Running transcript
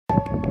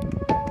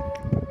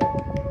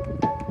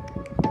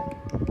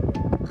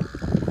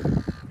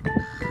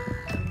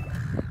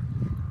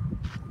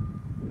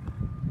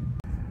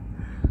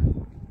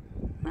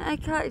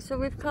Okay, so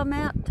we've come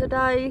out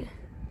today.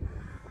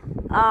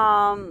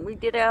 We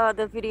did our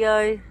other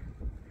video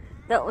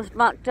that was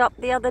mucked up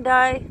the other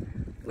day.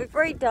 We've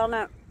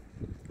redone it.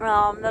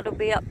 That'll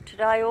be up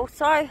today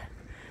also.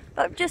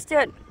 But just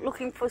out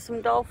looking for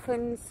some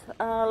dolphins.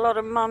 A lot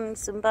of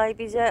mums and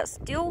babies out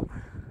still.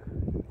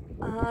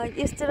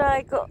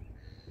 Yesterday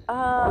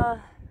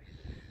had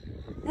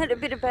a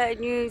bit of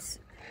bad news.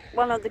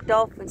 One of the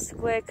dolphins,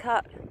 square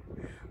cut,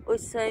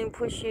 was seen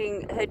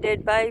pushing her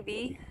dead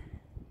baby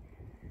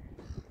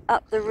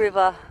up the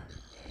river.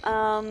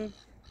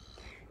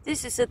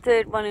 This is the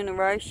third one in a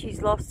row she's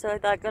lost, so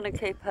they're going to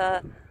keep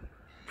a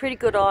pretty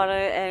good eye on her,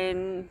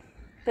 and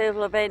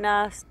people have been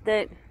asked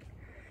that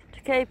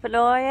to keep an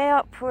eye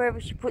out wherever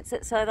she puts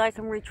it so they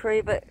can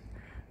retrieve it,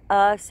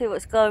 see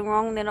what's going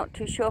wrong. They're not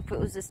too sure if it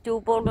was a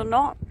stillborn or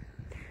not,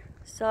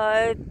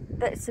 so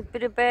that's a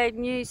bit of bad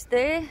news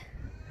there.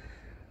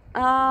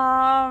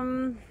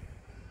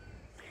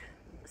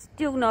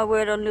 Still no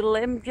word on little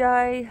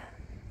MJ.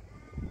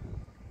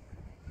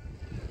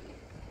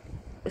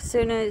 As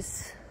soon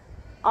as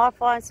I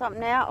find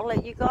something out, I'll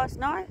let you guys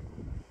know.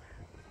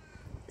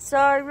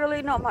 So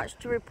really not much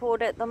to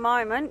report at the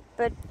moment,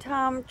 but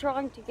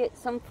trying to get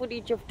some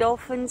footage of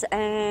dolphins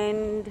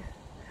and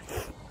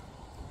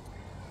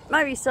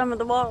maybe some of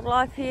the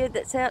wildlife here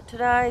that's out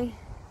today.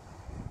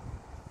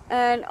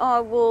 And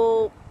I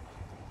will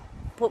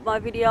put my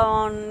video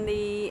on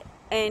the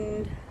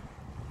end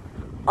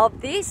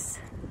of this.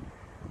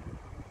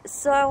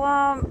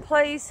 So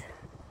please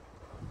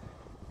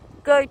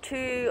go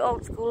to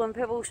Old School and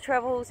Pebbles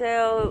Travels.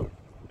 Our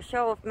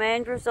show of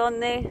Mandra's on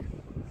there.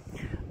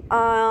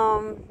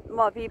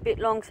 Might be a bit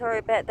long, sorry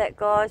about that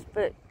guys,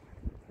 but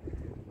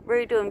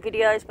redoing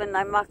videos when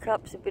they muck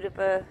up's a bit of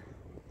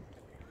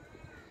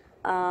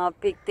a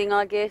big thing,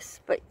 I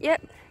guess. But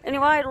yep,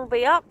 anyway, it'll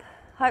be up.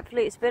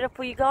 Hopefully it's better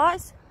for you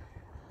guys,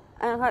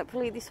 and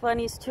hopefully this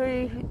one is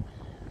too,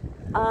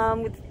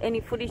 with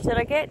any footage that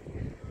I get.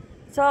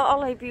 So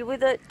I'll leave you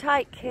with it.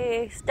 Take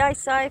care, stay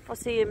safe. I'll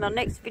see you in my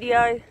next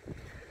video.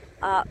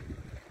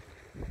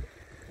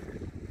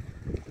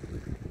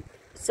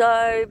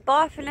 So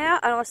bye for now,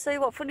 and I'll see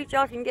what footage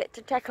I can get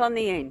to tack on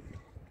the end.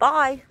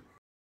 Bye.